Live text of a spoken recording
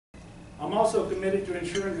I'm also committed to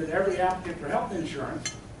ensuring that every applicant for health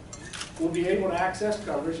insurance will be able to access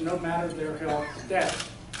coverage no matter their health status.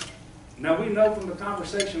 Now, we know from the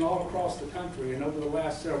conversation all across the country and over the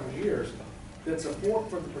last several years that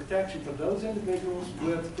support for the protection for those individuals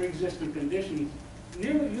with pre-existing conditions is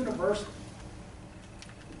nearly universal.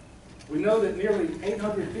 We know that nearly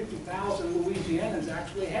 850,000 Louisianans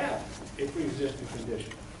actually have a pre-existing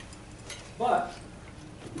condition. But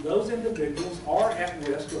those individuals are at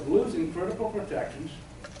risk of losing critical protections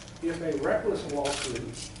if a reckless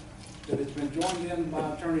lawsuit that has been joined in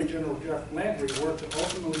by Attorney General Landry were to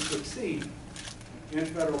ultimately succeed in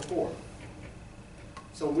federal court.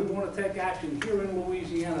 So we want to take action here in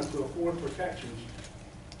Louisiana to afford protections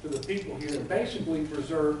to the people here and basically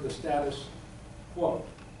preserve the status quo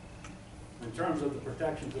in terms of the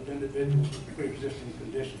protections of individuals with pre-existing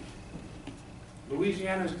conditions.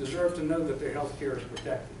 Louisianans deserve to know that their health care is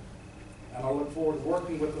protected. And I look forward to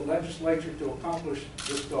working with the legislature to accomplish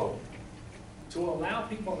this goal, to allow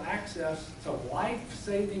people access to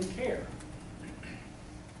life-saving care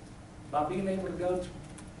by being able to go to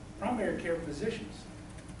primary care physicians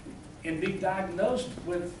and be diagnosed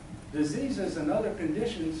with diseases and other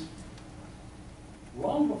conditions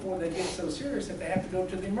long before they get so serious that they have to go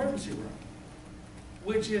to the emergency room,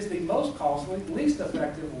 which is the most costly, least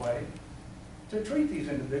effective way to treat these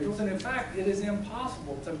individuals. And in fact, it is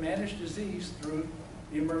impossible to manage disease through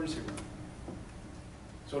the emergency room.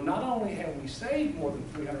 So not only have we saved more than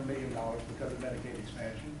 $300 million because of Medicaid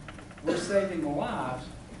expansion, we're saving lives,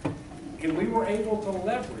 and we were able to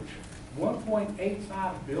leverage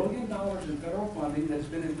 $1.85 billion in federal funding that's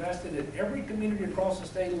been invested in every community across the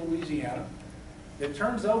state of Louisiana that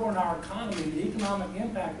turns over in our economy, the economic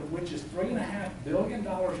impact of which is $3.5 billion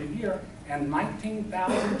a year and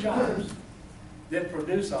 19,000 jobs that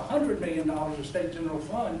produce $100 million of state general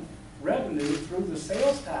fund revenue through the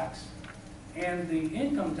sales tax and the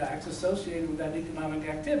income tax associated with that economic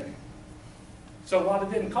activity. So while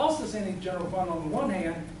it didn't cost us any general fund on the one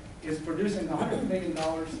hand, it's producing $100 million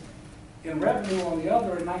in revenue on the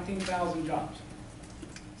other and 19,000 jobs.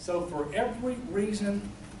 So for every reason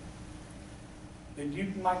that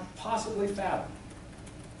you might possibly fathom,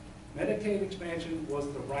 Medicaid expansion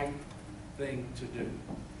was the right thing to do.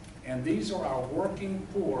 And these are our working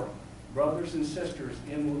poor brothers and sisters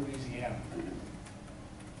in Louisiana.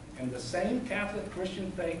 And the same Catholic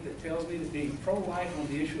Christian faith that tells me that being pro-life on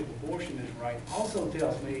the issue of abortion is right also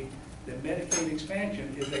tells me that Medicaid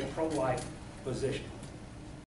expansion is a pro-life position.